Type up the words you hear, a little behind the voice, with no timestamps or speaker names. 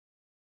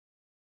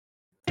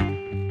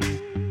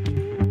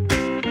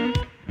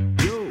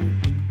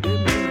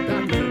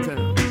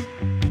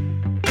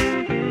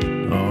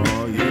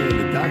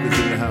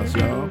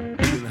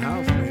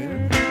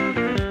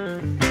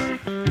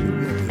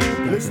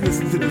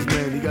this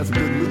man, he got some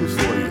good news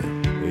for you.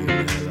 Hey,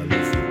 man, now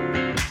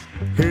listen.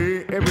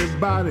 Hey,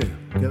 everybody,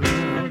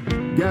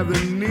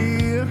 gather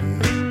near.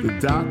 The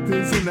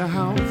doctor's in the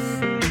house,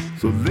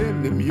 so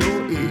lend him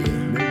your ear.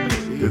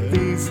 The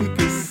things he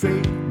can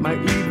say might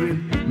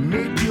even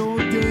make your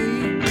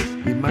day.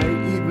 He might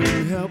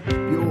even help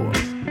your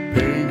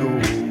pain go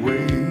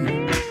away.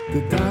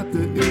 The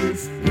doctor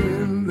is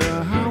in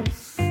the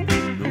house.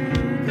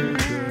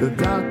 The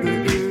doctor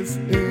is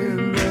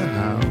in the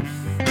house.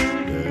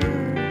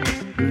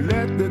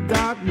 Let the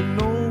doctor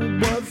know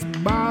what's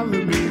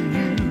bothering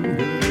you.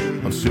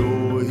 I'm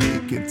sure he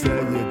can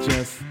tell you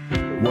just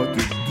what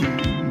to do.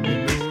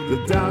 The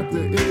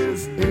doctor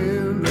is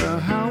in the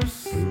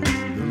house.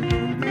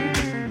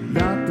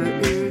 Doctor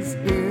is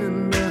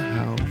in the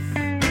house.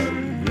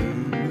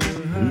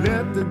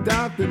 Let the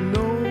doctor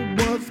know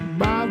what's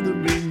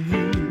bothering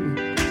you.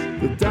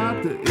 The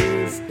doctor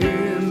is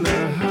in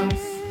the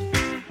house.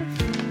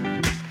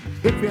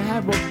 If you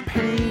have a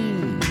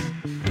pain,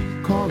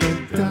 call a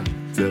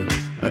doctor.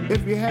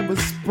 If you have a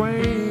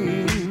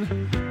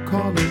sprain,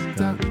 call a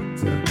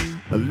doctor.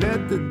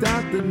 Let the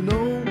doctor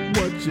know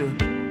what you're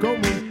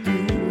going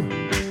through.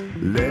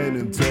 Let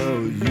him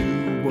tell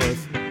you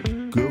what's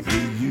good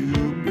for you,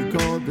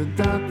 because the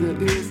doctor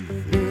is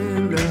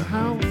in the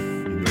house.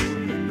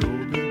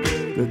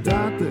 The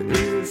doctor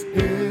is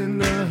in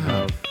the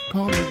house.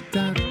 Call a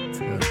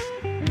doctor.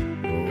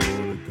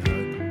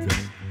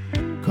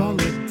 Call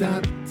a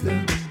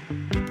doctor.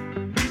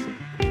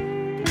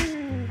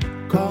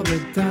 Call a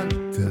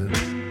doctor.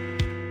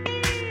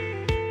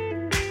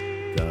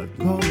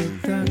 Call a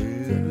doctor.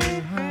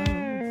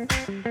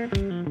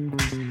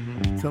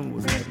 Tell me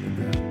what's happening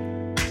there.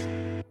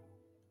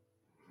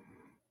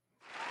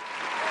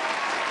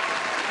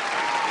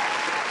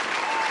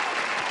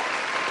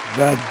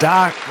 The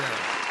doctor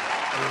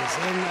is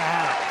in the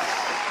house.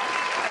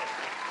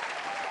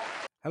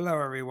 Hello,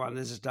 everyone.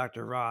 This is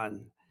Dr.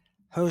 Ron,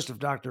 host of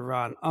Dr.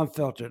 Ron,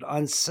 Unfiltered,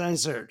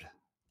 Uncensored.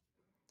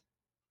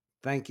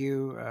 Thank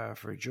you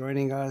for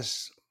joining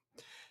us.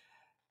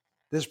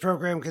 This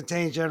program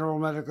contains general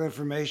medical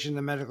information.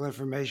 The medical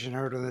information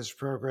heard on this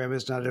program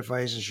is not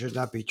advice and should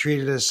not be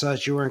treated as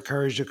such. You are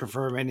encouraged to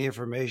confirm any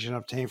information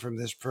obtained from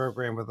this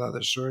program with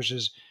other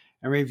sources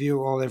and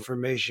review all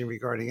information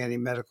regarding any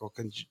medical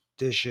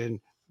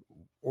condition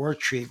or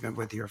treatment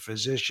with your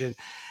physician.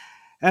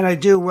 And I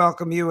do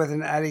welcome you with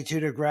an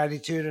attitude of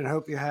gratitude and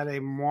hope you had a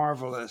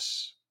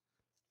marvelous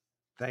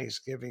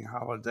Thanksgiving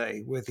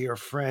holiday with your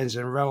friends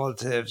and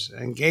relatives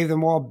and gave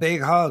them all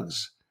big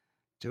hugs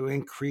to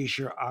increase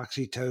your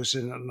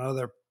oxytocin and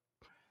other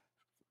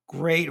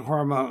great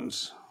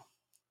hormones.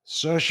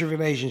 Social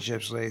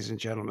relationships, ladies and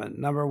gentlemen,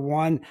 number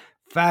one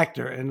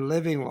factor in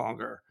living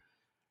longer.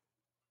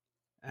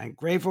 And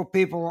grateful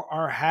people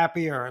are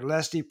happier,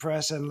 less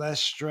depressed, and less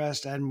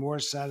stressed, and more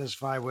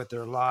satisfied with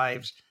their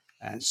lives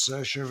and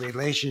social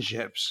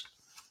relationships.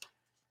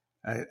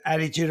 An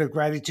attitude of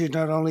gratitude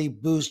not only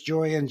boosts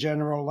joy and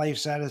general life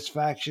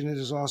satisfaction, it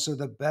is also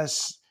the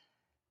best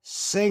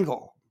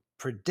single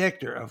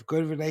predictor of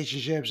good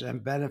relationships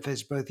and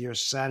benefits both your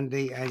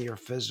sanity and your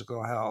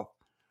physical health.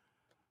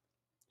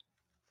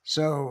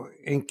 So,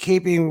 in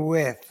keeping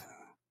with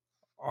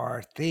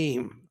our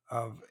theme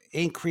of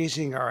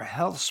increasing our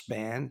health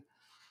span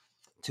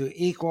to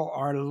equal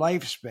our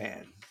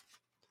lifespan,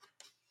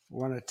 I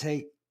want to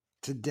take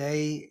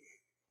today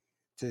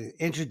to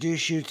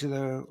introduce you to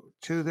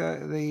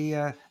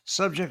the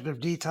subject of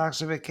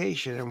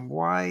detoxification and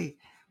why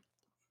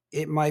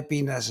it might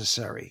be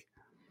necessary.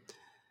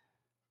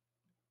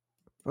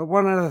 But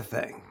one other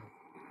thing,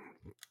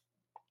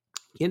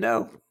 it's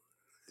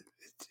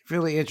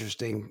really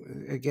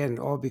interesting, again,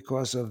 all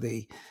because of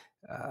the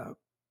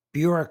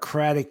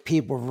bureaucratic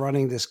people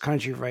running this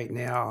country right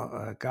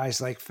now,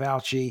 guys like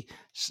Fauci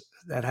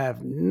that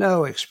have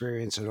no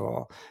experience at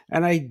all.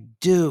 And I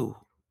do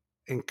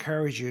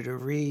encourage you to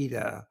read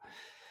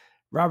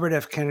Robert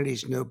F.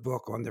 Kennedy's new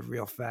book on the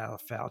real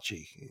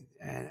Fauci,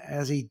 and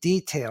as he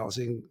details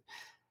in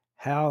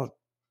how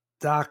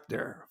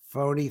Dr.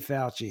 Phony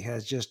Fauci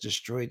has just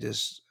destroyed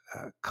this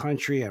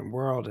country and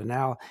world, and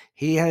how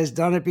he has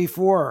done it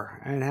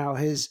before, and how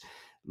his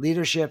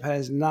leadership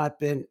has not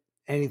been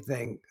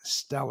anything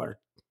stellar.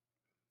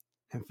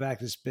 In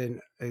fact, it's been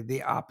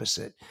the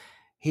opposite.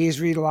 He's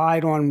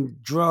relied on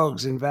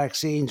drugs and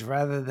vaccines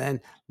rather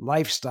than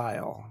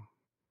lifestyle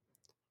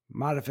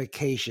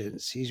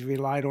modifications. He's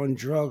relied on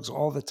drugs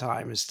all the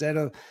time instead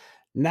of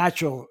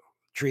natural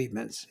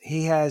treatments.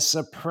 He has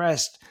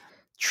suppressed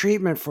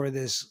treatment for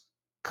this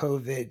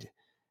COVID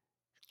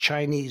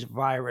Chinese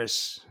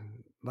virus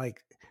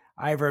like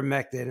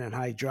ivermectin and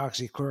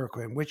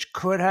hydroxychloroquine, which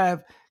could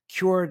have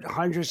cured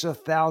hundreds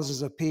of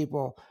thousands of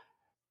people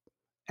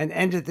and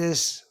ended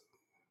this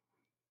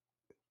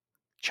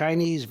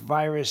Chinese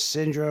virus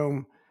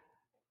syndrome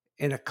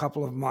in a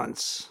couple of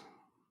months.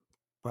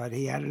 But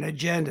he had an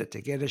agenda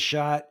to get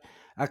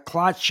a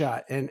clot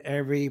shot in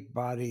every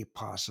body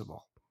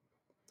possible.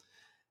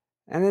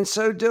 And in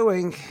so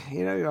doing,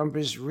 I'm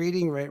just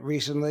reading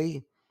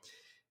recently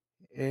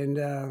in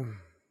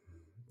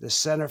the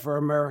Center for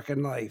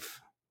American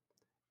Life.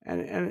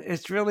 And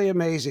it's really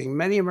amazing.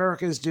 Many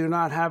Americans do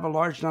not have a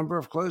large number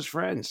of close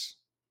friends.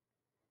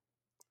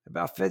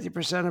 About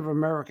 50% of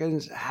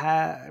Americans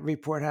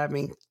report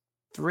having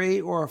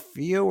 3 or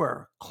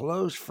fewer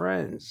close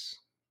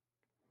friends.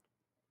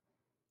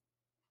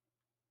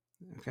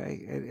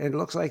 Okay, it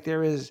looks like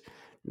there is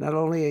not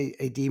only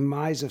a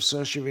demise of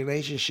social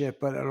relationship,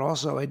 but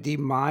also a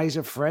demise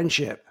of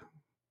friendship.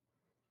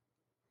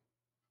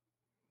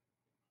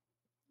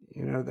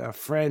 You know, the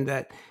friend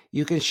that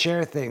you can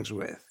share things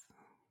with.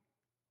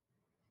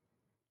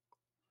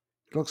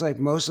 It looks like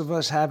most of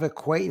us have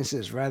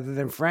acquaintances rather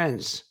than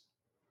friends,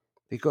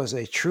 because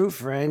a true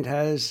friend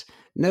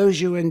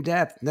knows you in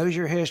depth, knows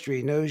your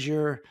history, knows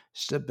your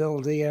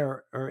stability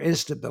or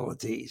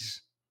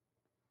instabilities,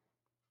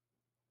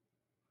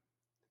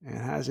 and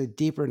has a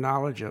deeper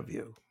knowledge of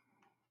you.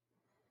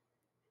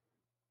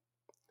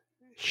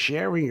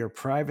 Sharing your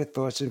private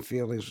thoughts and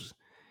feelings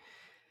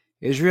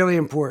is really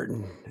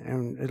important,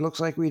 and it looks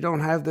like we don't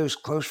have those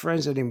close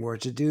friends anymore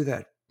to do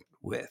that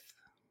with.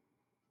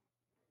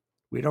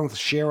 We don't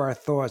share our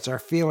thoughts, our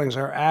feelings,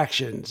 our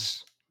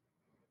actions.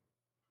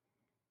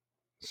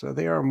 So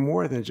they are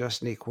more than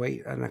just an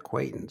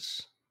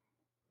acquaintance.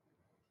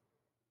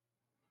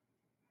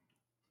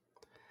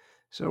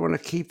 So I want to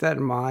keep that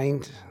in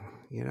mind,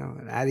 you know,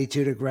 an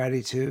attitude of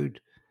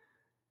gratitude.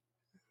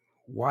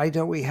 Why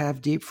don't we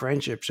have deep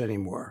friendships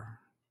anymore?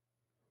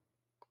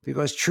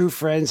 Because true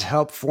friends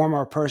help form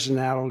our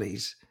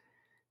personalities.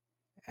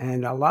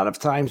 And a lot of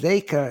times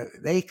they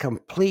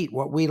complete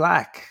what we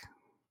lack.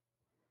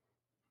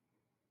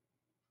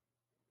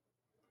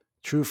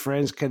 True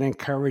friends can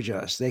encourage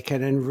us. They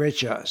can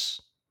enrich us.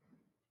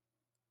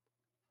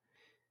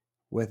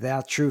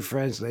 Without true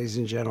friends, ladies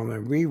and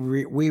gentlemen, we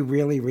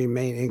really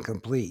remain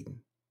incomplete.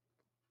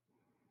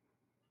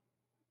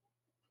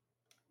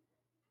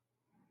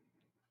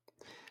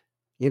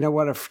 You know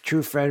what a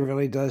true friend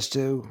really does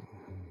too?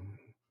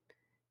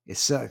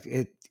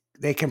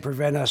 They can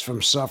prevent us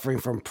from suffering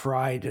from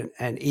pride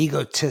and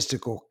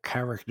egotistical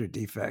character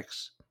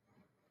defects.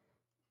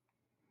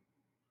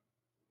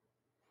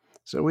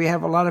 So we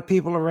have a lot of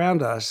people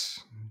around us,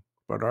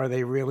 but are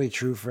they really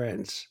true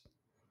friends?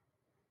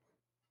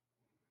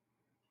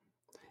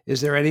 Is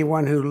there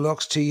anyone who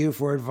looks to you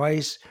for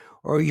advice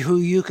or who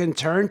you can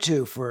turn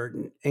to for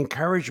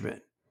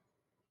encouragement?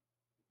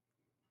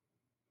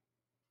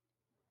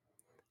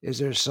 Is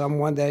there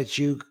someone that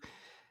you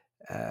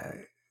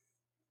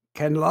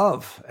can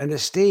love and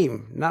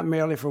esteem, not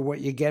merely for what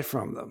you get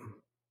from them?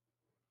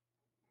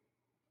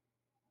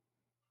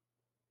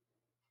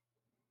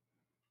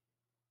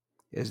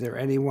 Is there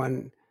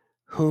anyone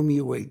whom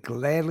you would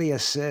gladly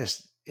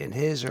assist in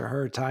his or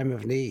her time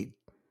of need?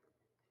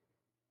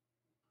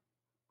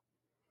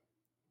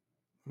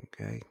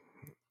 Okay.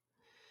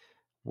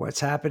 What's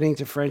happening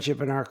to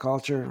friendship in our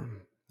culture?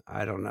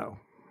 I don't know.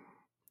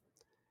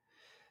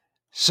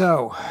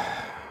 So,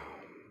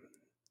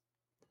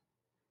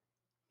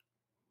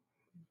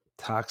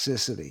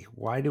 toxicity.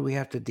 Why do we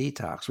have to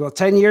detox? Well,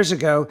 10 years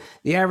ago,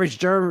 the average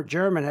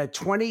German had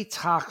 20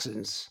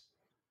 toxins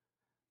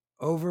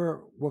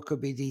over what could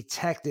be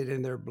detected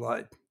in their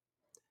blood.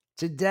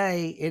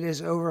 Today, it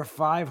is over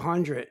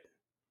 500.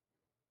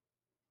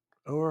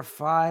 Over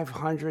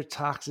 500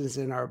 toxins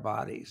in our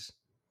bodies.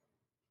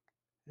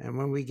 And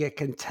when we get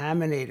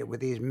contaminated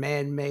with these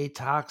man-made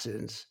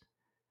toxins,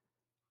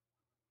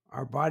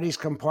 our bodies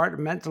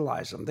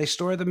compartmentalize them. They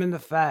store them in the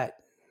fat.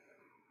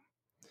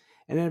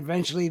 And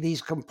eventually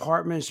these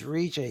compartments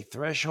reach a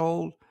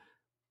threshold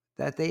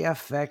that they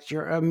affect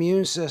your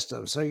immune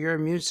system. So your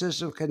immune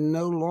system can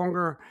no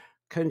longer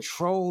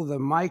control the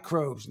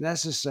microbes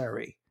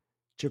necessary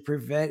to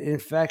prevent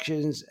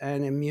infections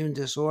and immune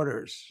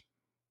disorders.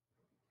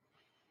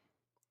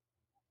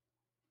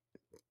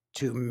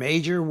 2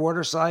 major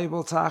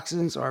water-soluble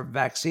toxins are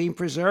vaccine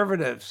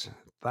preservatives,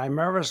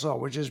 thimerosal,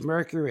 which is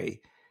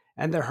mercury,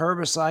 and the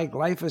herbicide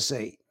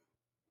glyphosate.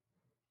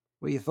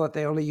 Well, you thought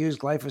they only used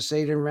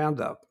glyphosate in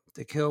Roundup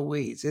to kill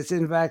weeds. It's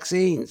in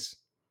vaccines.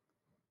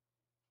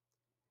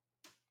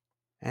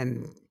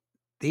 And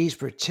these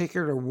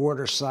particular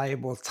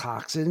water-soluble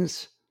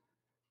toxins,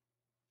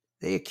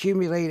 they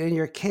accumulate in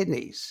your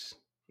kidneys,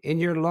 in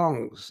your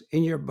lungs,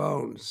 in your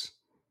bones.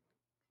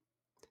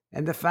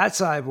 And the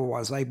fat-soluble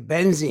ones, like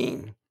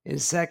benzene,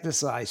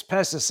 insecticides,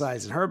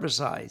 pesticides, and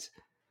herbicides,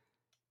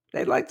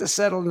 they like to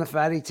settle in the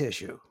fatty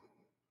tissue.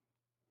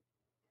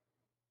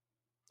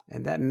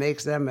 And that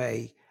makes them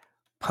a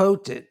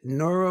potent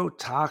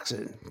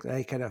neurotoxin.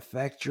 They can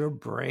affect your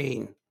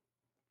brain.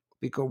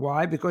 Because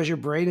why? Because your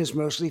brain is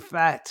mostly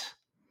fat.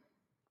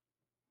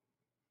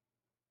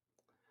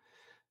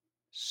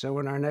 So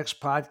in our next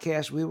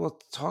podcast, we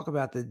will talk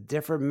about the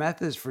different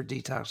methods for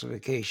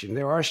detoxification.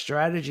 There are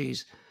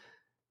strategies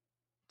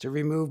to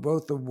remove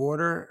both the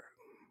water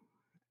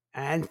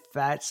and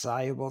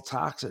fat-soluble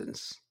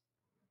toxins.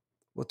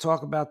 We'll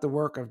talk about the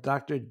work of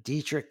Dr.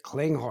 Dietrich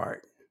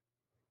Klinghardt,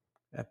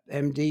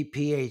 MD,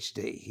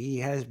 PhD. He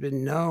has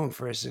been known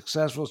for his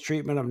successful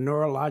treatment of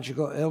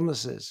neurological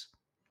illnesses.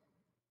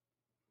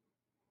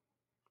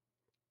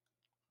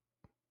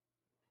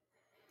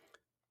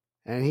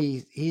 And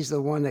he's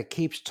the one that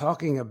keeps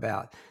talking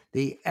about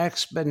the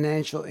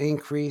exponential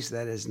increase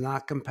that is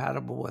not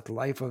compatible with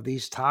life of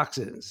these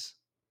toxins.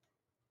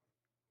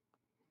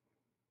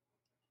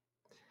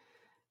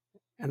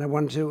 And I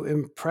want to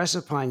impress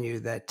upon you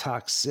that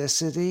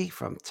toxicity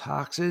from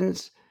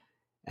toxins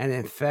and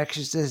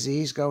infectious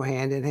disease go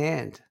hand in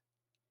hand.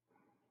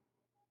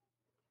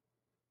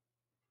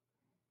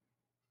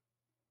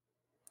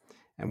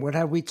 And what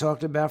have we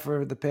talked about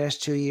for the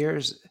past 2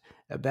 years?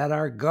 About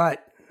our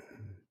gut,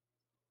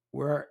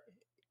 where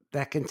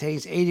that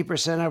contains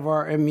 80% of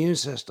our immune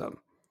system.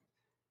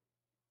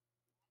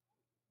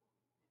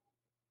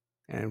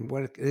 And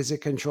what is it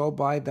controlled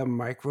by? The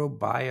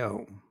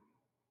microbiome.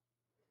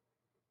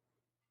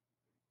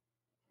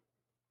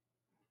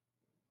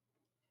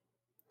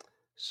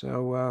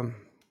 So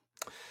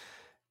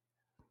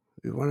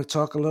we want to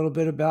talk a little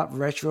bit about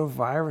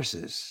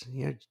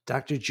retroviruses.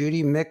 Dr.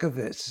 Judy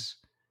Mikovits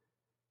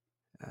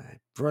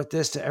brought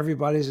this to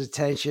everybody's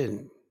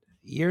attention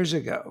years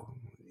ago.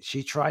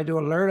 She tried to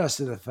alert us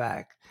to the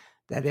fact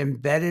that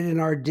embedded in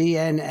our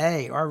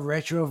DNA are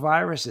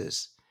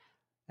retroviruses,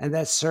 and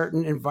that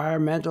certain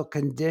environmental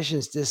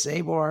conditions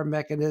disable our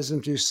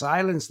mechanism to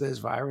silence those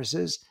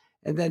viruses,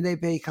 and then they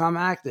become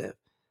active.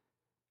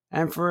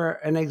 And for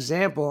an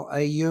example,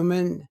 a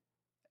human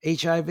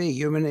HIV,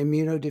 human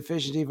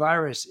immunodeficiency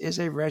virus, is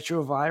a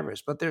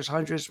retrovirus, but there's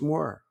hundreds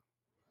more.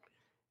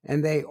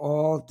 And they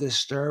all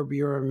disturb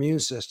your immune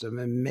system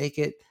and make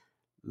it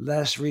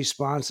less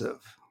responsive.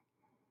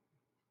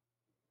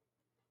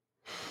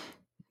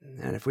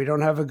 And if we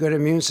don't have a good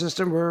immune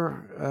system,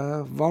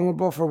 we're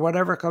vulnerable for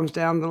whatever comes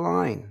down the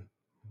line.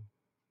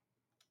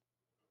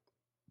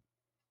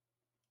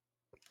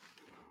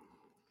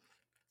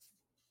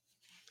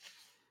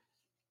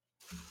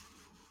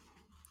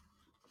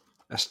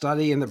 A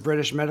study in the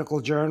British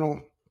Medical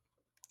Journal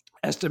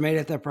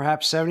estimated that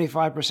perhaps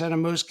 75% of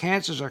most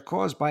cancers are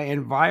caused by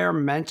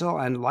environmental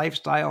and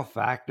lifestyle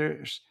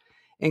factors,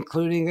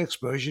 including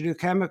exposure to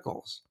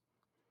chemicals.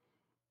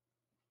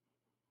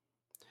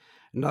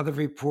 Another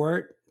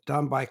report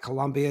done by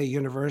Columbia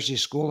University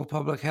School of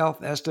Public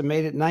Health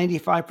estimated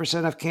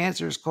 95% of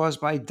cancers caused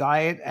by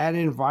diet and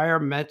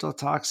environmental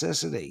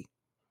toxicity.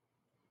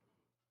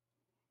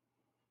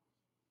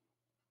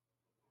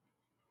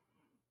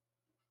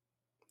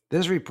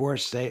 This report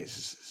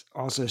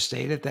also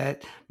stated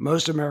that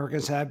most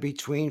Americans have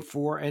between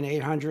 400 and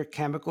 800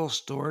 chemicals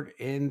stored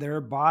in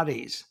their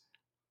bodies.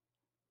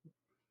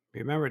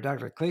 Remember,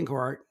 Dr.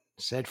 Klinghart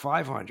said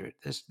 500.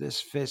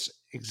 This fits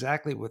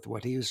exactly with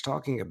what he was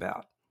talking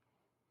about.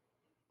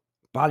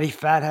 Body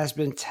fat has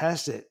been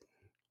tested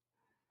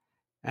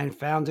and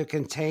found to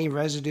contain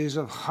residues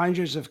of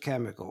hundreds of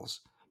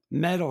chemicals.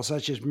 Metals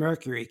such as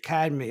mercury,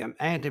 cadmium,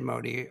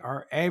 antimony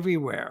are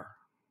everywhere.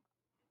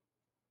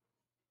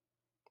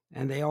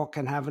 And they all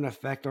can have an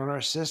effect on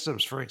our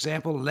systems. For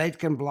example, lead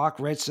can block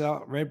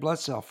red blood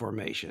cell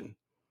formation.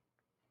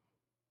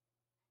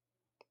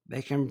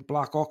 They can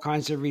block all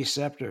kinds of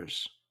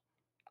receptors.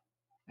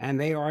 And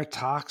they are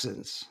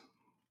toxins.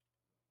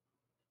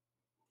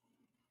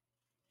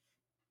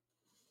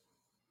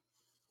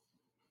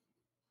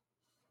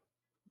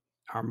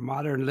 Our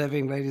modern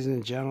living, ladies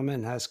and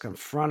gentlemen, has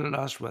confronted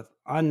us with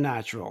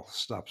unnatural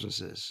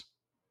substances.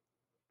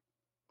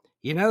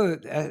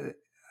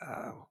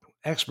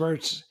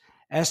 Experts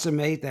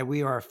estimate that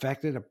we are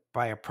affected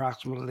by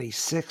approximately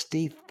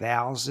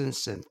 60,000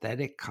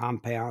 synthetic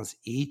compounds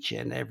each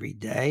and every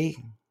day.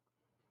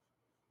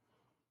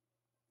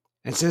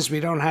 And since we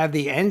don't have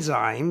the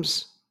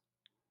enzymes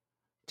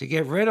to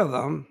get rid of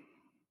them,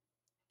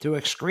 to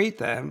excrete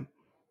them,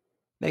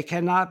 they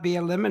cannot be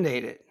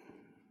eliminated.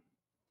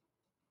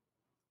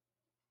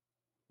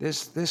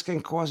 This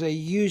can cause a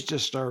huge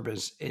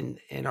disturbance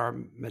in our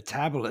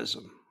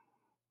metabolism.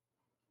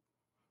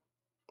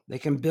 They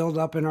can build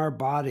up in our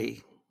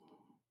body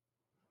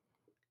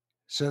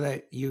so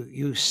that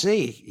you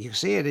see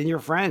it in your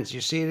friends,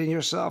 you see it in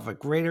yourself, a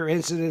greater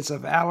incidence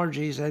of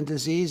allergies and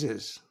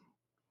diseases.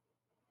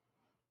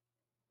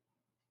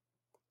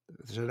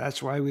 So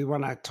that's why we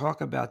want to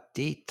talk about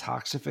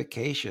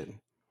detoxification.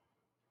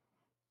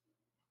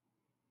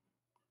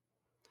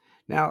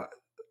 Now,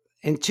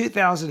 in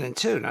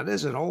 2002, now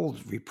this is an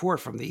old report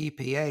from the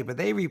EPA, but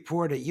they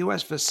reported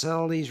U.S.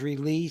 facilities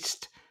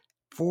released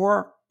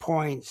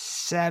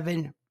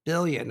 4.7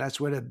 billion,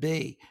 that's what it'd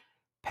be,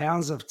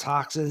 pounds of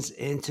toxins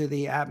into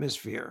the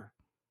atmosphere.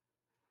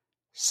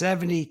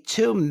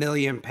 72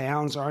 million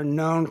pounds are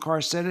known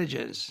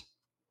carcinogens.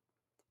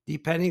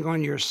 Depending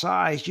on your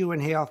size, you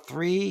inhale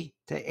 3,000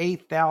 to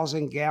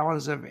 8,000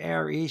 gallons of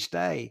air each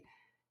day.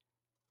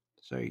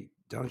 So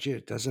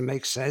it doesn't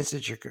make sense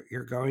that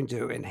you're going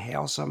to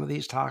inhale some of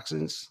these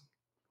toxins?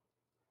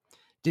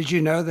 Did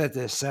you know that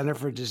the Center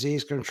for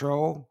Disease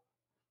Control,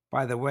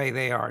 by the way,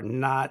 they are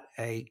not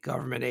a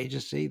government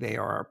agency, they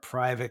are a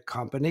private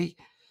company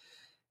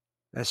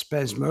that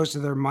spends most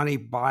of their money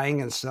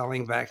buying and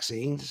selling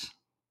vaccines.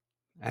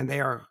 And they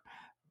are,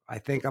 I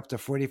think, up to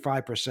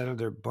 45% of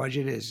their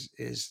budget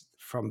is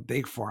from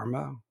big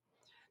pharma.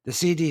 The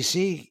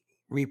CDC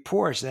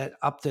reports that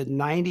up to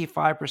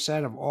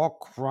 95% of all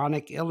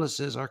chronic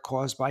illnesses are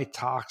caused by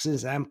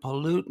toxins and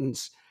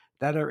pollutants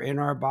that are in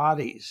our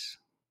bodies,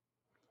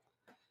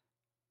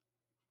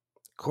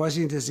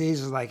 causing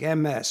diseases like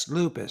MS,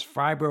 lupus,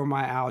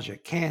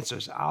 fibromyalgia,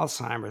 cancers,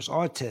 Alzheimer's,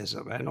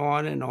 autism, and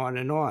on and on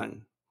and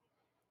on.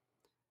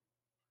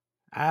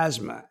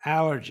 Asthma,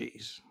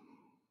 allergies,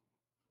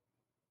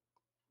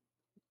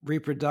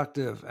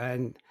 reproductive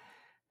and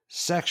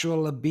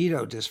sexual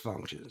libido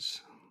dysfunctions.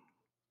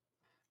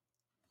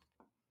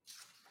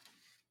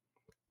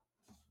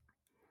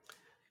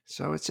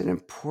 So it's an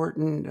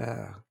important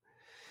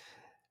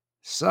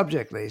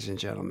subject, ladies and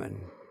gentlemen,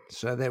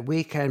 so that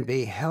we can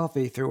be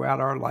healthy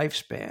throughout our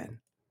lifespan.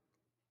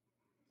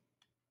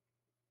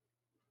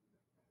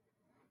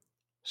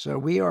 So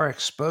we are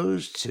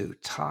exposed to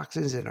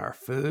toxins in our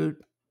food,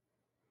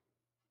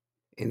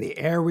 in the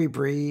air we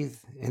breathe,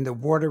 in the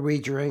water we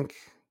drink.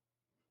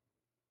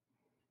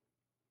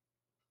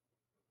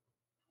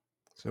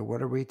 So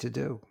what are we to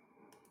do?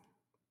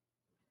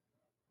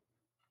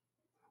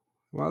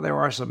 Well, there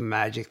are some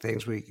magic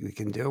things we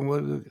can do,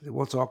 and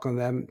we'll talk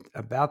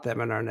about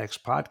them in our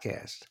next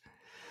podcast.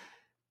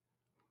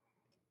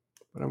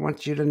 But I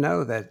want you to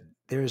know that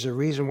there's a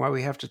reason why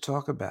we have to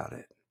talk about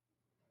it.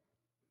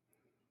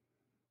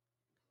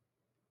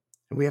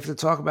 And we have to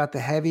talk about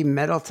the heavy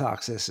metal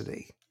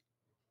toxicity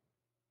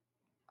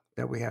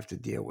that we have to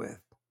deal with,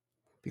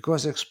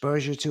 because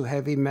exposure to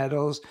heavy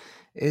metals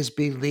is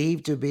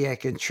believed to be a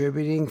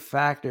contributing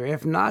factor,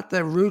 if not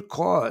the root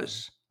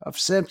cause, of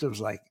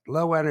symptoms like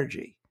low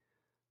energy,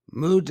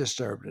 mood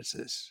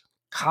disturbances,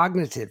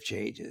 cognitive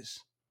changes.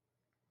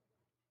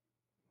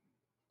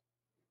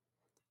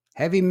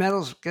 Heavy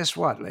metals, guess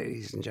what,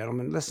 ladies and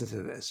gentlemen? Listen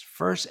to this.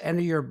 First,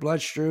 enter your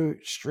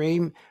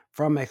bloodstream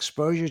from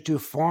exposure to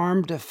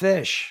farmed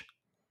fish.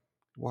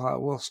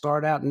 We'll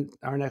start out in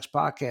our next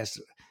podcast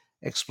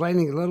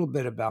explaining a little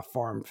bit about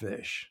farmed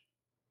fish.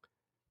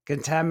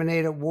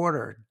 Contaminated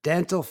water,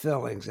 dental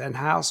fillings, and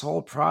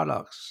household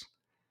products.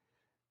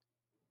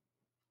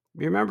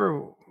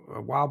 Remember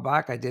a while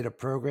back I did a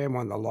program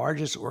on the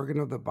largest organ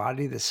of the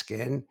body, the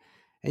skin.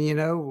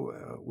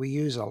 And we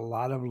use a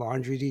lot of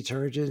laundry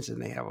detergents and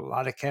they have a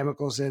lot of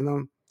chemicals in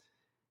them.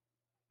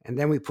 And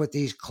then we put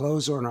these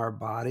clothes on our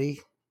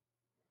body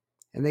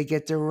and they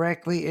get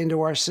directly into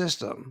our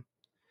system.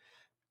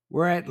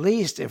 Where at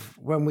least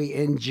when we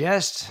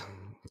ingest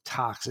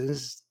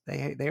toxins,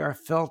 they are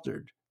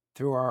filtered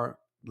through our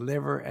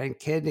liver and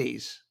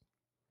kidneys.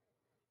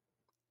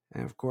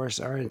 And of course,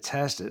 our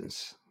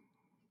intestines.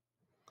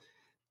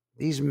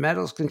 These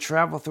metals can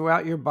travel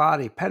throughout your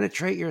body,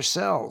 penetrate your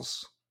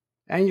cells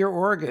and your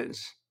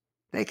organs.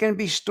 They can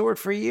be stored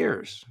for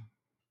years.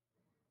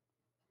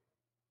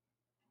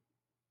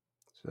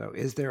 So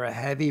is there a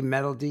heavy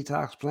metal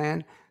detox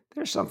plan?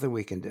 There's something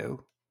we can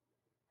do,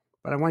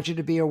 but I want you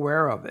to be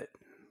aware of it.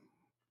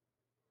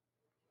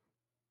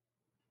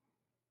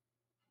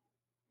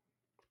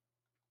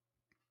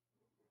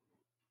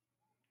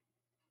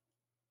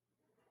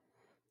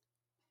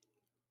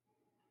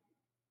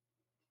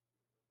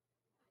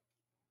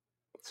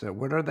 So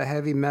what are the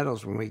heavy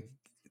metals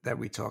that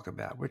we talk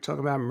about? We're talking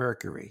about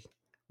mercury.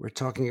 We're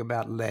talking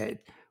about lead.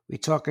 We're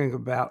talking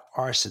about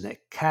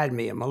arsenic,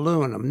 cadmium,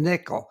 aluminum,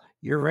 nickel,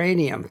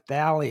 uranium,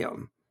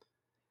 thallium,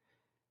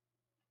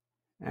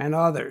 and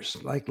others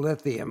like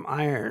lithium,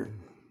 iron.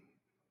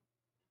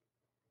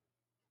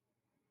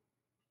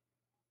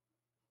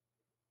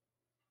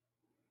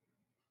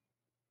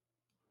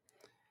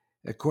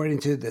 According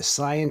to the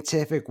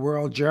Scientific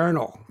World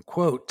Journal,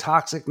 quote,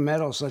 toxic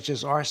metals such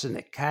as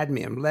arsenic,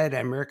 cadmium, lead,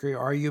 and mercury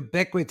are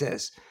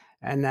ubiquitous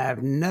and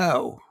have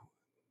no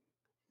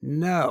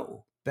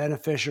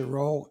beneficial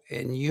role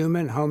in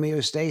human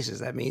homeostasis.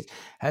 That means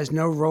has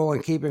no role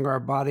in keeping our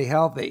body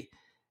healthy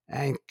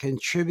and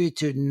contribute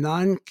to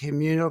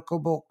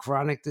non-communicable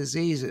chronic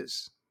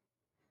diseases.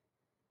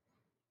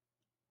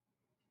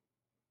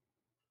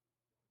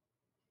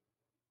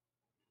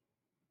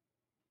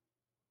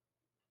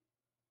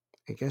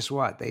 And guess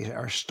what? They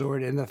are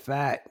stored in the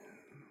fat.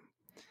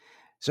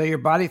 So your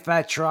body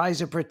fat tries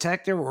to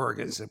protect your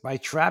organs by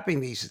trapping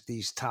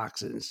these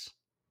toxins.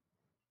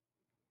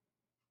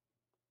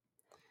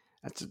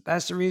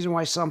 That's the reason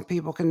why some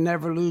people can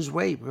never lose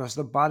weight, because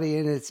the body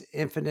in its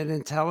infinite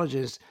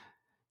intelligence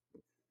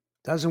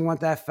doesn't want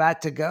that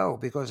fat to go,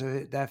 because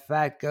if that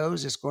fat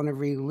goes, it's going to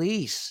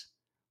release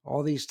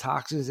all these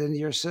toxins into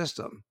your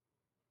system.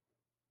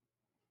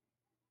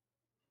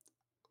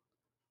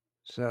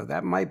 So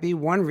that might be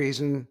one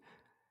reason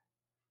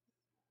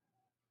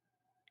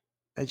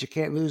that you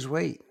can't lose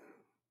weight,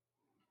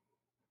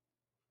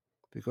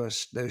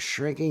 because those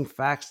shrinking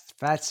fat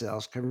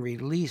cells can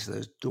release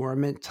those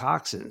dormant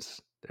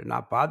toxins. They're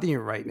not bothering you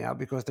right now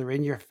because they're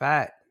in your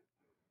fat.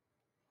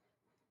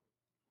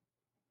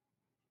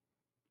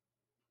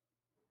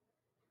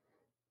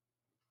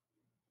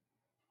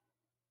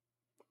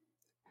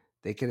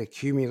 They can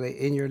accumulate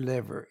in your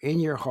liver, in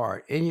your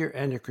heart, in your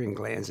endocrine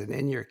glands, and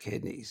in your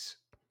kidneys.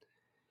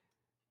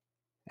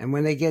 And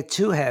when they get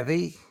too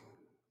heavy,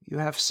 you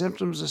have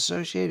symptoms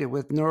associated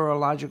with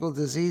neurological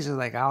diseases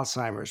like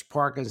Alzheimer's,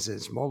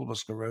 Parkinson's, multiple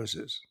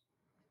sclerosis.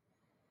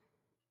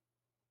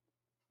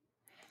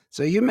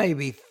 So you may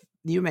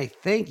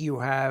think you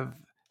have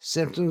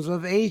symptoms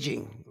of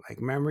aging,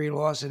 like memory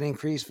loss and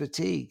increased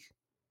fatigue.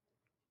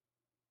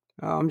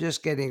 Oh, I'm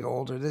just getting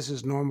older. This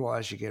is normal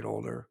as you get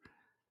older.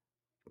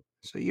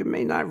 So you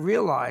may not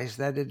realize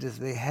that it is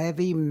the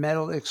heavy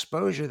metal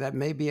exposure that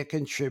may be a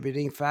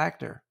contributing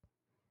factor.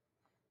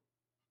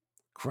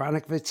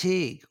 Chronic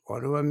fatigue,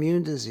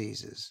 autoimmune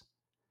diseases,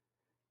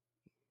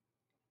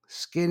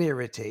 skin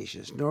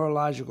irritations,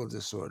 neurological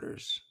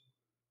disorders,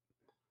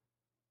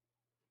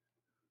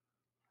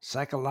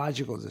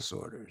 psychological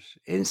disorders,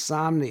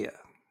 insomnia,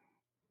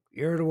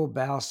 irritable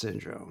bowel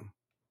syndrome.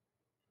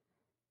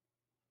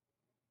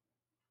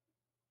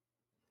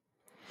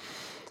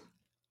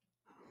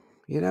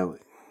 You know,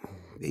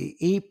 the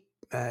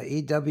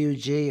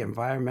EWG,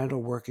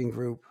 Environmental Working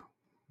Group,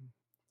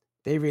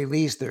 they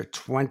released their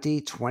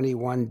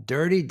 2021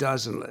 Dirty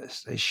Dozen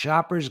list, a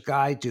shopper's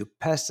guide to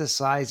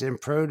pesticides in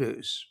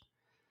produce.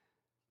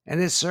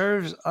 And it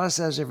serves us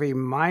as a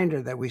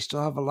reminder that we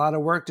still have a lot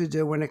of work to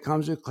do when it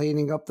comes to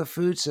cleaning up the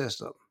food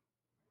system.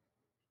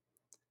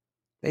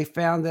 They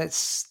found that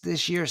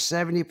this year,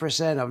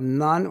 70% of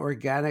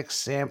non-organic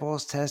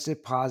samples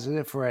tested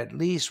positive for at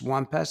least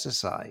one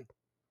pesticide.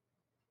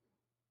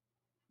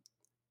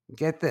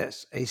 Get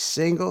this, a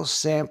single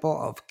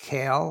sample of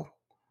kale,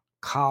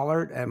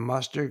 collard, and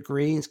mustard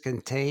greens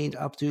contained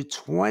up to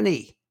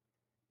 20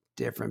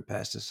 different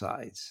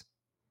pesticides.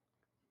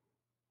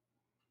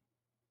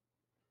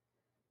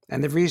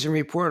 And the recent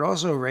report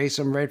also raised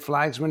some red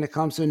flags when it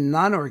comes to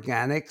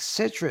non-organic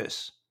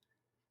citrus.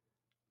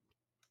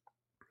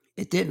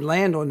 It didn't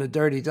land on the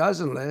Dirty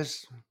Dozen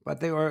list, but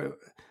the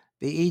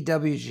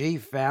EWG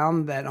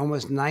found that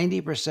almost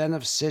 90%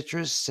 of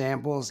citrus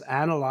samples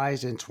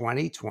analyzed in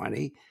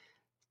 2020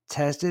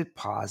 tested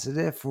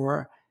positive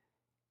for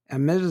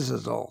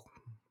imidazole,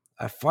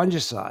 a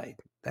fungicide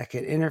that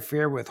can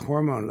interfere with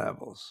hormone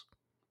levels.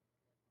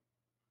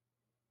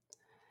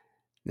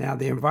 Now,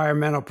 the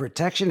Environmental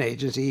Protection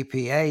Agency,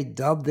 EPA,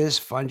 dubbed this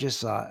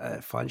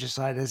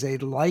fungicide as a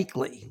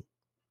likely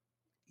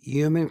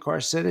human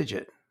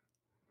carcinogen.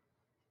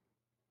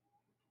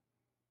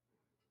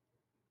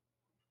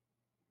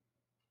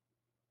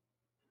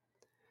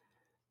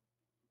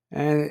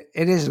 And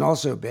it isn't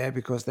also bad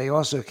because they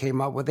also came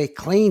up with a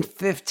clean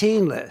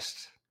 15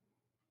 list.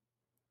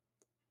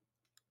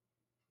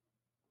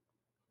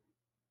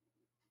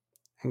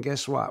 And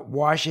guess what?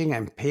 Washing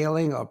and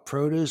peeling of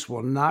produce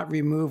will not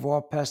remove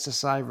all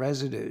pesticide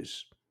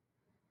residues.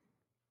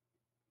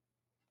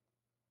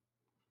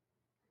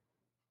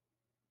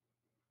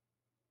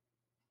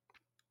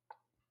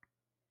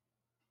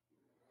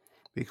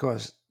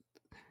 Because,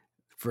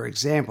 for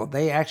example,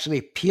 they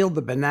actually peeled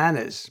the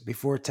bananas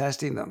before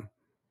testing them.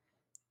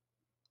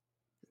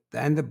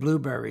 And the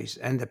blueberries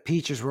and the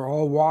peaches were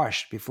all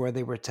washed before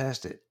they were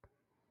tested.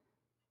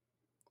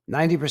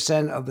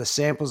 90% of the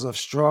samples of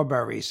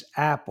strawberries,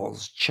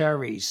 apples,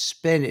 cherries,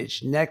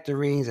 spinach,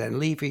 nectarines, and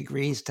leafy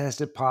greens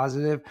tested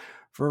positive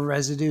for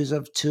residues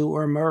of 2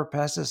 or more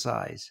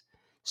pesticides.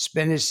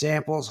 Spinach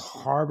samples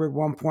harbored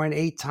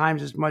 1.8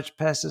 times as much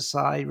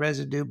pesticide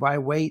residue by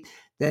weight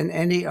than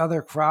any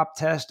other crop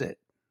tested.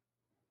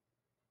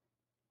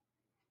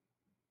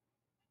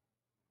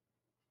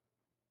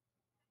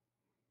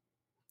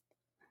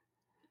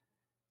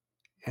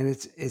 And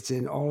it's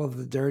in all of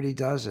the Dirty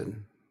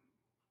Dozen.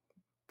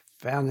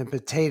 Found in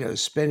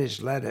potatoes,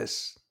 spinach,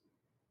 lettuce.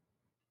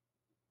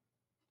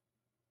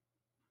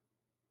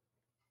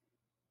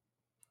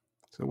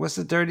 So what's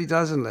the Dirty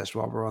Dozen list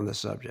while we're on the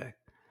subject?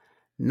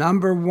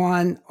 Number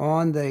 1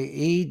 on the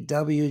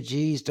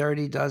EWG's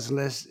Dirty Dozen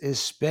list is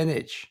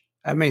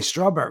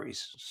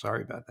strawberries.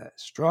 Sorry about that.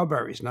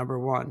 Strawberries, number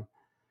 1.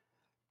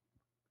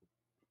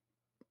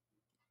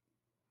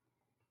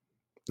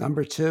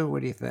 Number 2,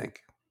 what do you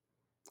think?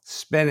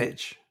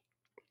 Spinach.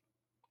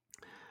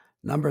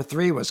 Number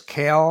 3 was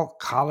kale,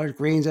 collard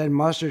greens, and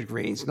mustard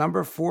greens.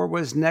 Number 4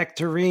 was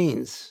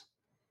nectarines.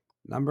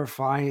 Number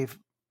 5,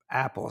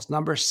 apples.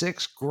 Number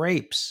 6,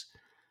 grapes.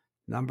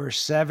 Number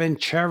 7,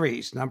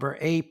 cherries. Number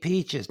 8,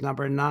 peaches.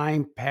 Number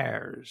 9,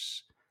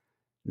 pears.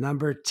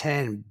 Number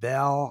 10,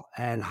 bell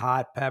and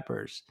hot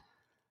peppers.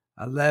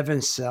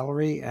 11,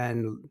 celery.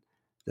 And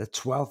the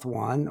 12th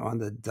one on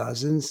the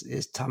dozens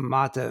is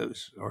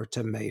tomatoes or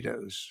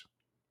tomatoes.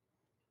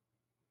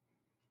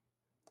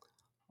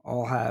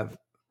 All have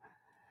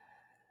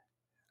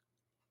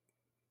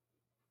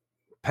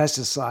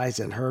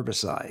pesticides and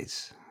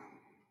herbicides.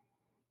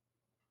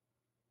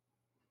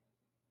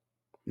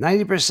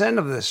 90%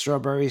 of the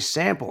strawberries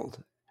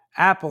sampled,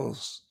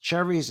 apples,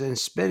 cherries, and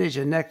spinach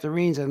and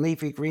nectarines and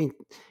leafy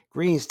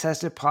greens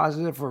tested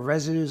positive for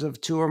residues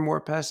of 2 or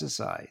more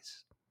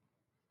pesticides.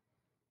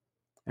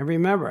 And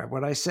remember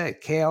what I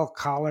said, kale,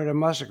 collard, and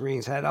mustard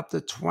greens had up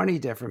to 20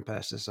 different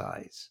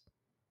pesticides.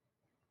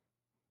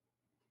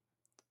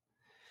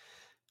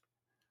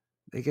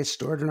 They get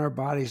stored in our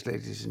bodies,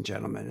 ladies and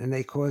gentlemen, and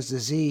they cause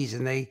disease,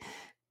 and they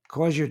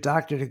cause your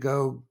doctor to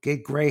go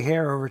get gray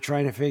hair over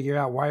trying to figure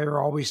out why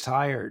you're always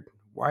tired,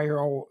 why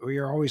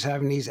you're always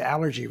having these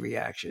allergy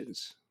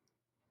reactions,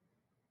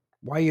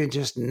 why you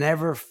just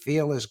never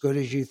feel as good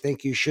as you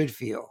think you should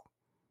feel.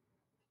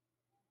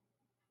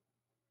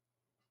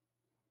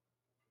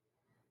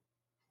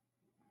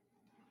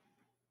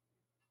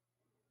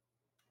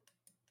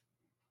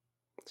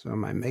 So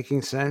am I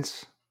making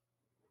sense?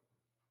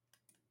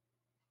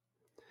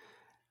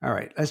 All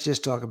right, let's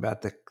just talk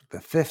about the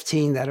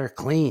 15 that are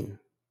clean.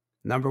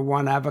 Number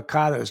 1,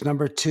 avocados.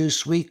 Number 2,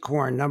 sweet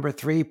corn. Number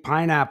 3,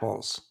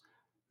 pineapples.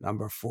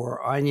 Number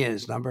 4,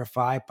 onions. Number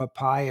 5,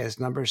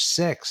 papayas. Number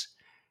 6,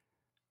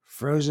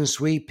 frozen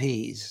sweet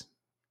peas.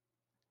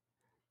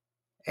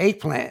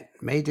 Eggplant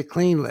made the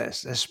clean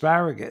list.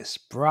 Asparagus,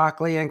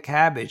 broccoli, and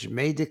cabbage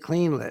made the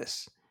clean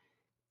list.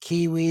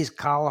 Kiwis,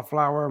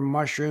 cauliflower,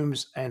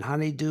 mushrooms, and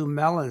honeydew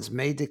melons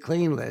made the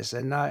clean list.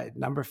 And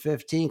number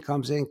 15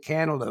 comes in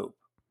cantaloupe.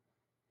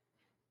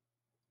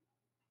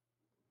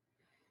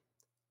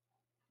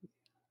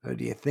 So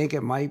do you think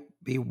it might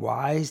be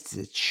wise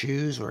to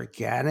choose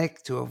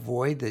organic to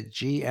avoid the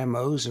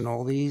GMOs in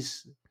all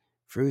these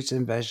fruits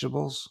and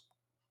vegetables?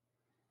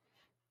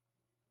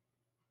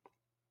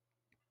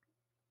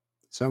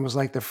 It's almost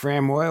like the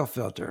Fram oil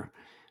filter.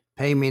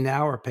 Pay me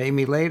now or pay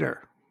me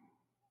later.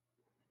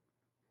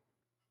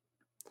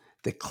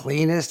 The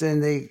cleanest in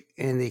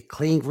the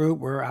clean group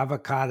were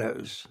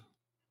avocados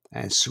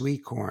and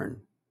sweet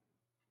corn.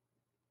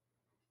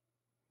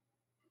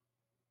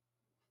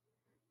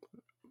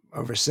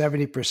 Over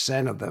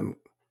 70% of them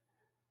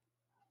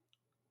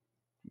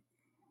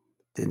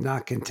did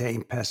not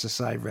contain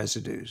pesticide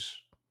residues.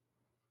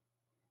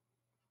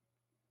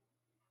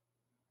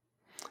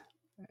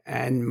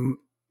 And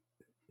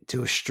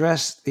to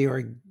stress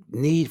the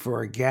need for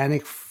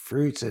organic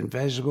fruits and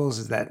vegetables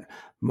is that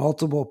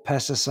multiple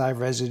pesticide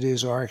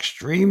residues are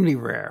extremely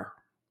rare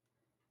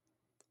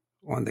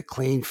on the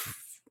clean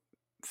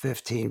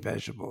 15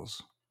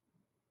 vegetables.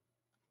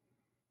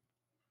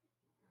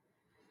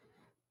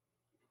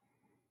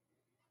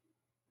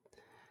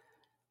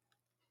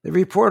 The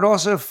report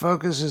also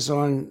focuses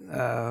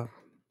on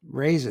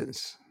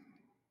raisins.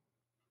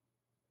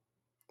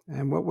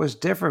 And what was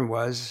different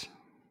was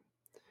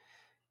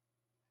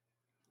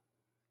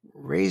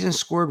raisins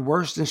scored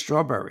worse than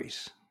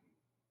strawberries,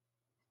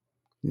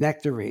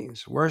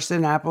 nectarines, worse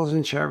than apples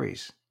and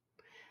cherries.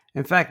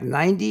 In fact,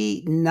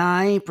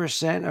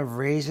 99% of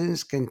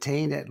raisins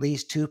contained at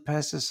least 2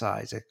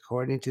 pesticides,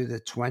 according to the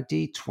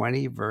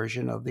 2020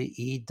 version of the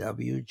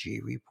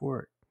EWG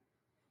report.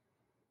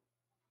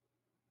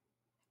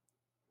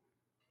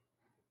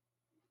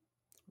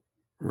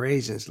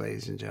 Raisins,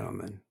 ladies and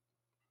gentlemen,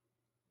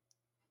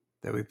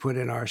 that we put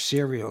in our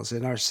cereals,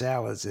 in our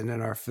salads, and in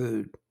our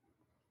food.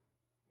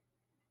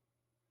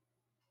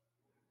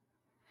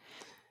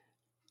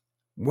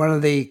 One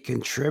of the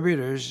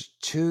contributors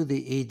to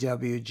the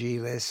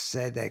EWG list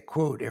said that,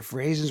 quote, if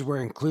raisins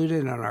were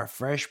included on our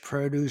fresh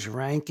produce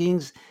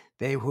rankings,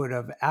 they would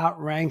have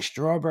outranked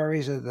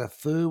strawberries as the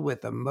food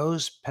with the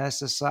most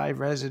pesticide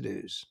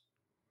residues.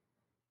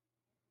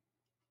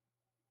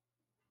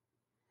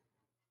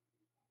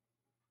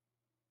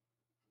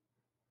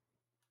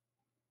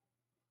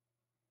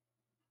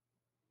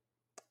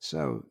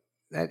 So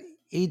that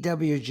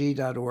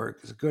EWG.org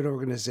is a good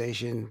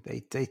organization.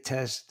 They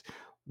test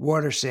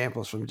water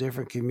samples from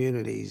different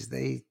communities.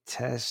 They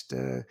test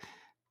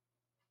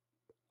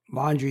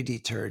laundry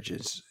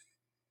detergents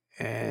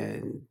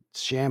and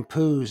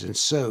shampoos and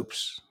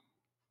soaps.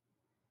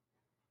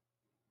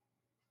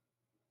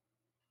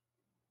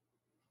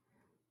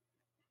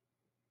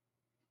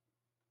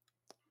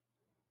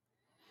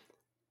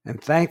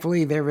 And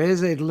thankfully, there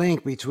is a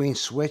link between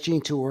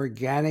switching to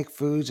organic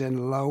foods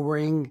and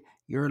lowering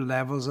your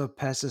levels of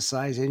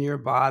pesticides in your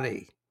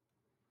body.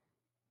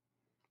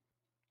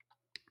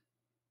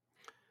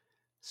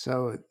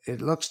 So it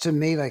looks to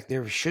me like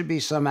there should be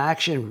some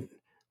action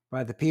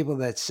by the people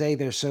that say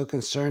they're so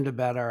concerned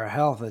about our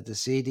health at the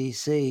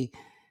CDC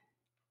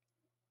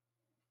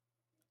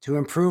to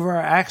improve our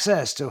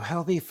access to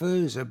healthy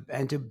foods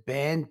and to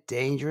ban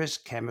dangerous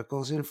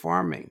chemicals in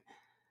farming.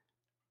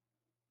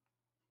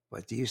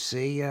 But do you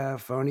see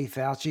phony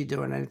Fauci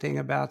doing anything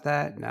about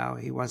that? No,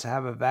 he wants to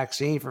have a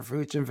vaccine for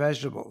fruits and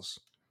vegetables,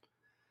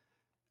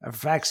 a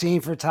vaccine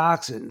for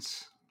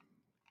toxins.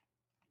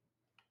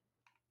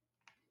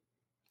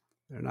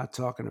 They're not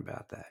talking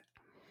about that.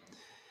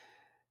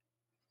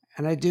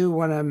 And I do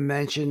want to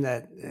mention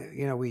that,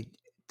 we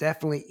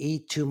definitely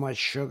eat too much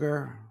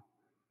sugar.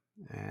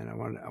 And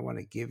I want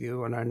to give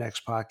you on our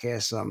next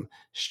podcast some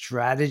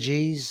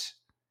strategies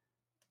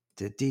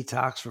to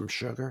detox from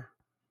sugar.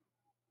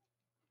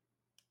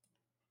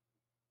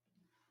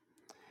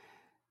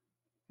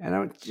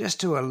 And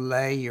just to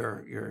allay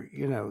your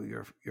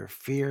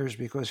fears,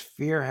 because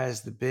fear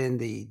has been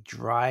the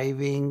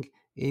driving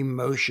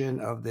emotion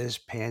of this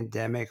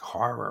pandemic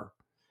horror.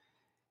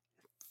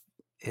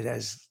 It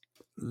has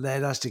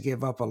led us to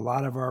give up a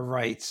lot of our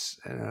rights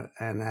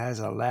and has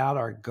allowed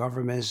our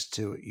governments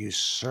to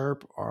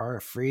usurp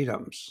our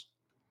freedoms.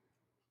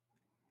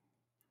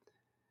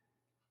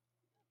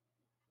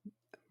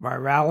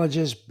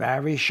 Virologist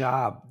Barry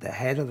Schaub, the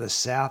head of the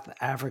South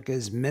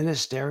Africa's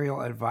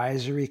Ministerial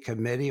Advisory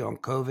Committee on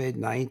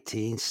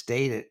COVID-19,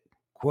 stated,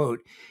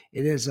 quote,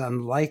 "It is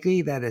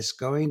unlikely that it's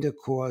going to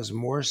cause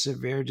more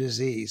severe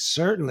disease.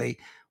 Certainly,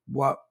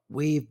 what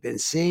we've been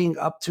seeing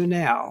up to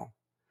now,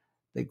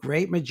 the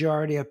great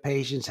majority of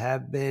patients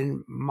have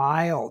been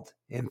mild.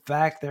 In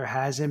fact, there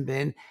hasn't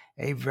been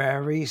a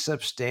very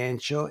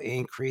substantial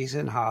increase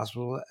in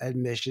hospital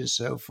admissions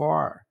so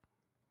far,"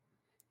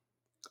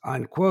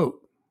 unquote.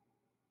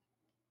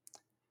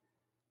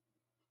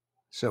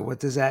 So what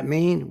does that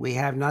mean? We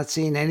have not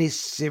seen any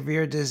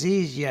severe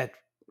disease yet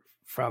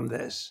from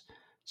this.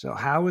 So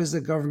how is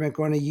the government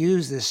going to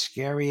use this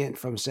scariant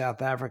from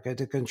South Africa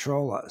to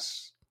control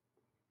us?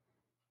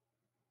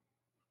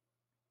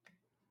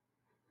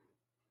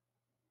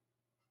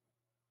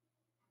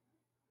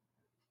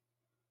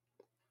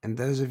 And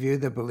those of you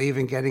that believe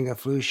in getting a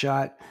flu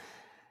shot,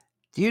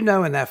 do you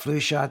know in that flu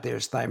shot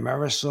there's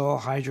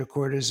thimerosal,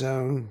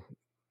 hydrocortisone,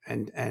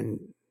 and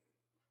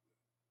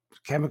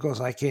chemicals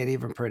I can't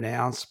even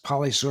pronounce,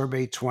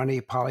 polysorbate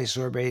 20,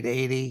 polysorbate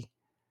 80,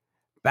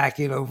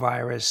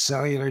 baculovirus,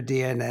 cellular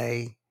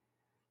DNA,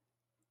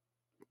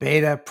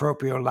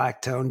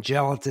 beta-propiolactone,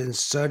 gelatin,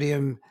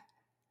 sodium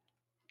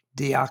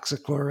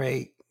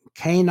deoxychlorate,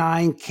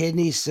 canine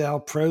kidney cell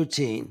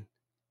protein,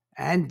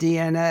 and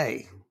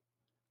DNA,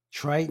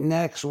 Triton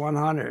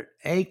X100,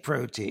 egg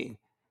protein,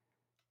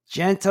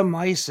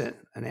 gentamicin,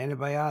 an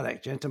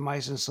antibiotic,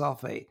 gentamicin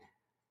sulfate,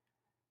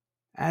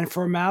 and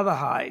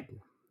formaldehyde,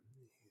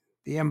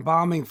 the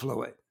embalming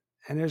fluid.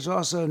 And there's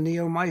also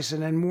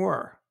neomycin and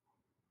more.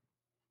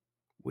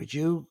 Would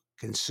you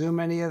consume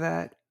any of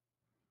that?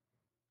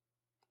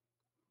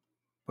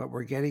 But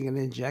we're getting it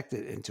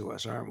injected into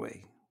us, aren't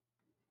we?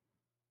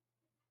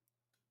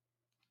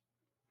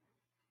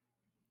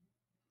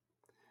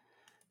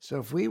 So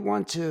if we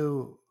want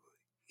to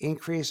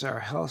increase our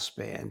health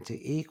span to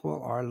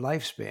equal our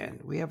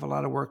lifespan, we have a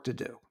lot of work to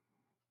do.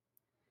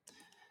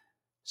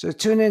 So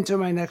tune into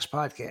my next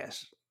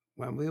podcast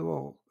when we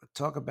will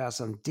talk about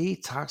some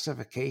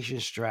detoxification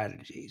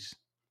strategies.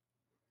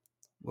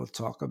 We'll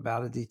talk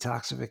about a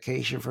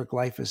detoxification for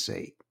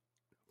glyphosate,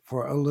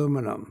 for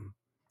aluminum,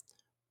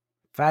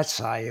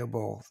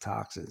 fat-soluble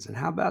toxins, and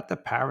how about the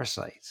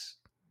parasites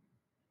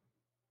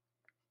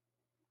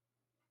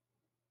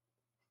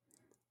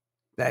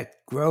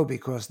that grow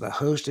because the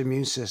host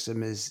immune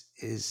system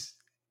is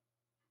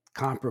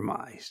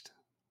compromised.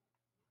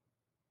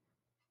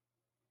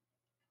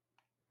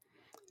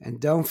 And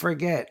don't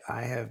forget,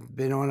 I have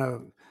been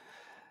on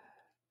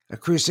a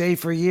crusade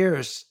for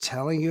years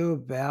telling you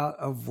about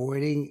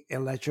avoiding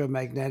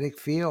electromagnetic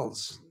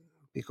fields,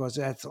 because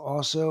that's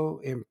also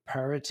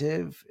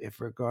imperative if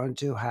we're going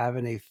to have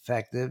an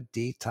effective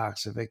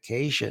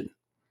detoxification.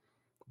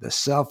 The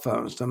cell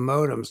phones, the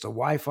modems, the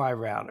Wi-Fi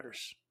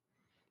routers.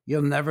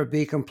 You'll never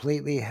be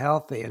completely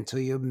healthy until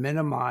you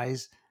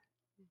minimize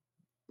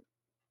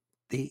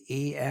the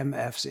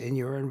EMFs in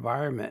your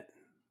environment.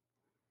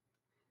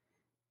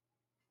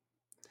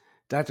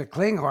 Dr.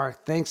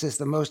 Klinghardt thinks it's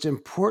the most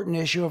important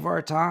issue of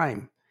our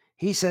time.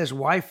 He says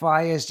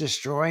Wi-Fi is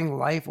destroying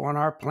life on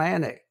our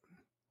planet.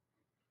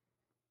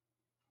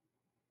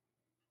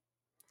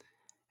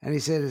 And he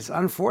said it's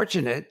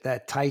unfortunate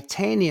that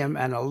titanium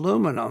and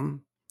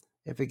aluminum,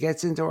 if it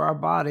gets into our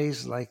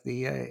bodies, like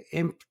the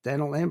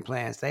dental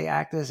implants, they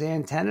act as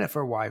antenna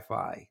for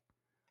Wi-Fi.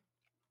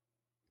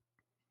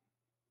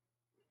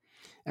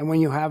 And when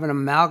you have an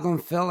amalgam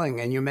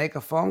filling and you make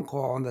a phone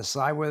call on the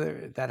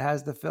side that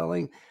has the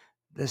filling,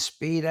 the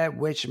speed at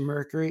which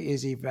mercury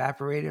is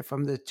evaporated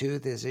from the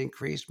tooth is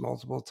increased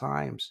multiple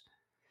times.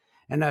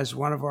 And as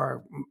one of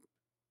our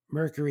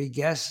mercury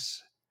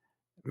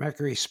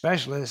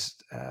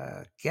specialist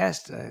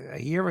guest a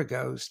year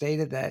ago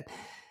stated, that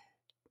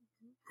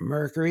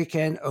mercury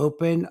can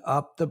open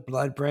up the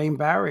blood-brain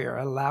barrier,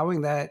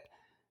 allowing that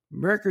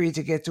mercury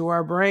to get to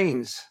our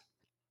brains.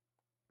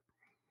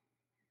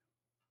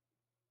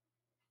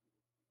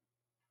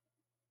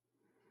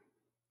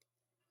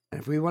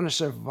 If we want to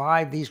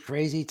survive these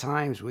crazy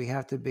times, we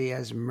have to be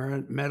as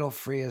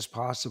metal-free as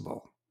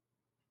possible.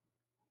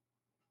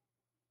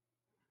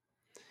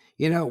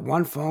 You know,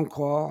 one phone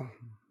call,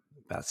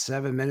 about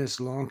 7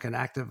 minutes long, can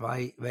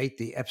activate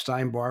the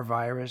Epstein-Barr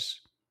virus,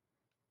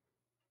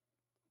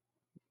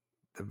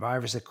 the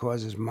virus that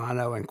causes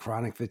mono and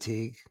chronic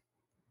fatigue.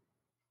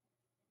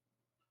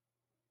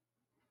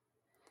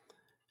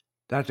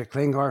 Dr.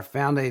 Klinghardt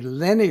found a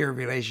linear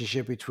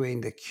relationship between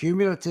the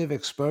cumulative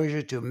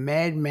exposure to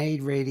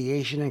man-made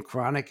radiation and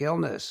chronic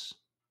illness.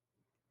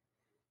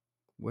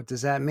 What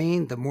does that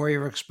mean? The more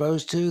you're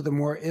exposed to, the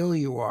more ill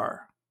you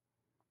are.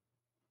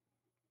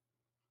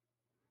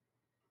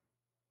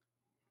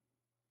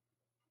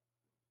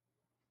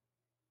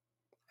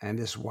 And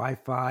this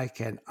Wi-Fi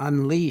can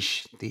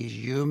unleash these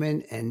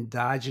human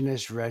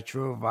endogenous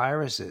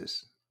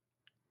retroviruses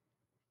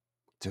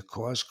to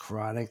cause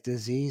chronic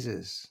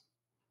diseases.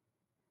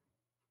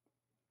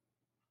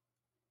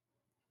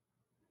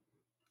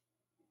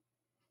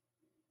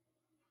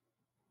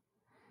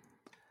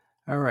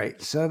 All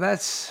right, so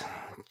there's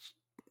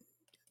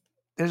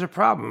a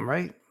problem,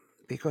 right?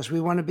 Because we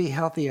want to be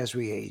healthy as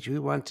we age. We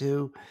want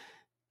to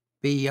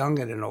be young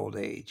at an old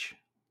age.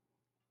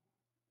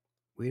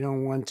 We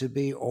don't want to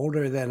be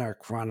older than our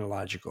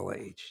chronological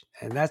age.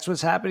 And that's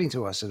what's happening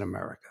to us in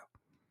America.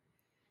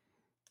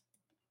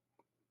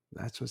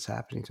 That's what's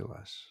happening to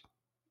us.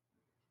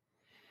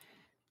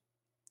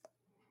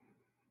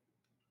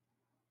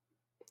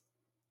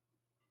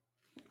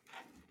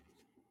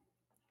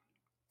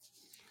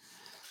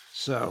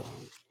 So,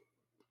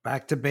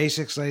 back to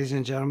basics, ladies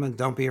and gentlemen.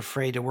 Don't be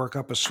afraid to work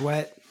up a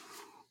sweat.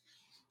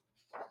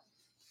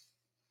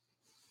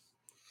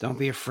 Don't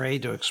be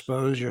afraid to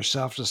expose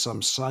yourself to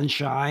some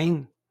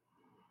sunshine.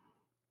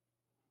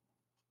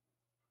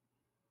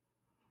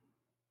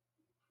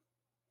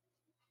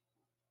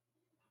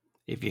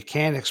 If you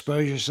can't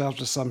expose yourself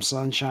to some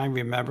sunshine,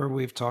 remember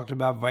we've talked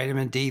about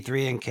vitamin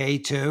D3 and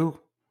K2.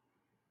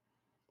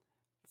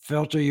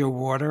 Filter your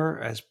water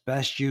as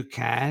best you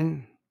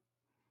can.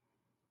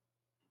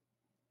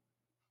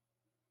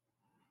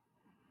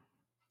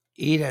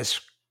 Eat as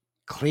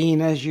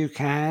clean as you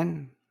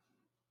can.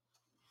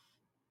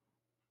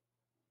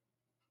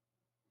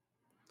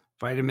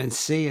 Vitamin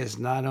C is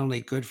not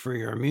only good for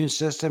your immune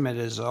system, it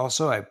is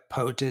also a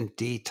potent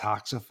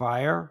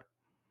detoxifier.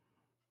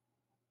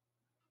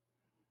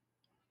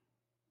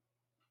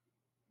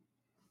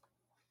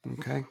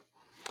 Okay.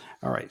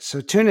 All right.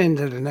 So tune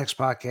into the next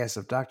podcast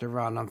of Dr.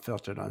 Ron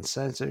Unfiltered,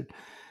 Uncensored,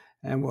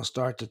 and we'll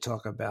start to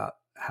talk about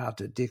how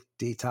to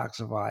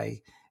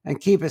detoxify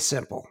and keep it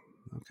simple.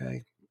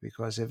 Okay.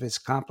 Because if it's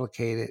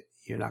complicated,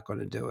 you're not going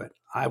to do it.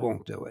 I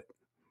won't do it.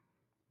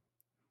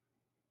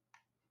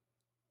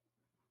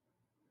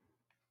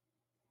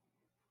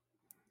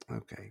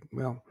 Okay.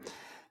 Well,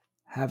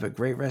 have a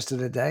great rest of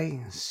the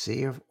day. See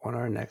you on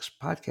our next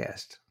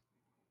podcast.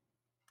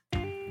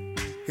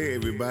 Hey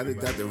everybody,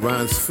 Dr.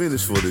 Ron's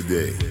finished for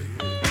today.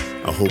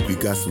 I hope you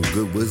got some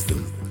good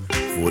wisdom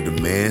for what the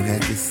man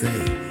had to say.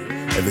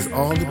 If it's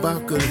all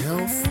about good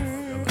health,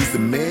 he's the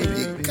man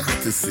you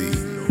got to see.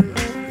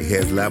 He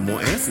has a lot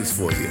more answers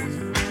for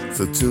you.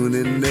 So tune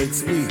in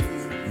next week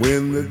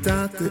when the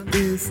doctor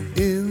is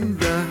in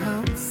the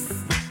house.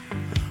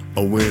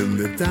 Or when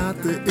the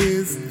doctor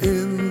is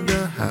in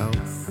the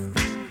house.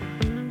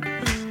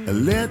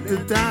 And let the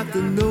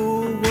doctor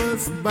know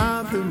what's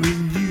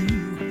bothering you.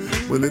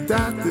 When the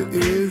doctor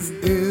is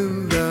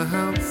in the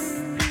house.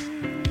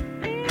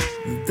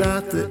 The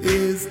doctor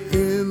is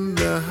in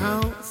the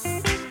house.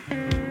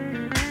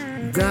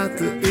 The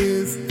doctor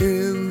is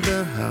in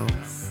the house.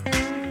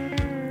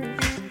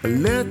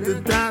 Let the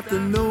doctor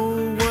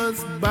know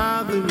what's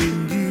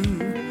bothering you.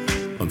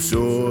 I'm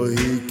sure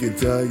he can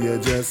tell you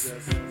just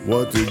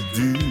what to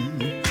do.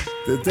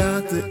 The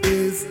doctor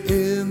is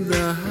in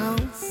the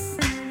house.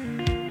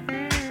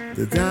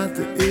 The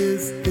doctor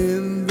is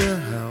in the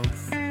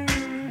house.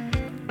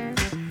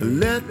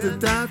 Let the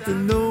doctor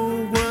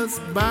know what's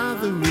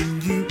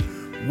bothering you.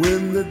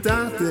 When the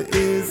doctor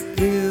is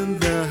in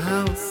the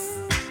house.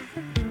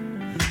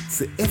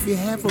 So if you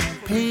have a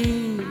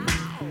pain,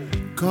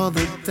 call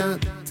the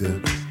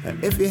doctor.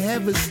 If you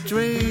have a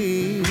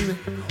strain,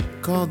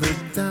 call the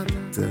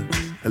doctor.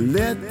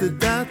 Let the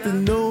doctor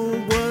know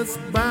what's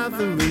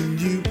bothering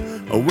you.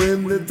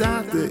 When the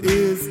doctor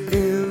is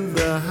in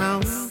the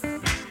house.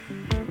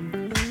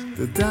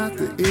 The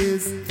doctor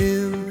is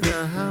in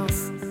the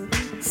house.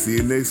 See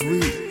you next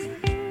week.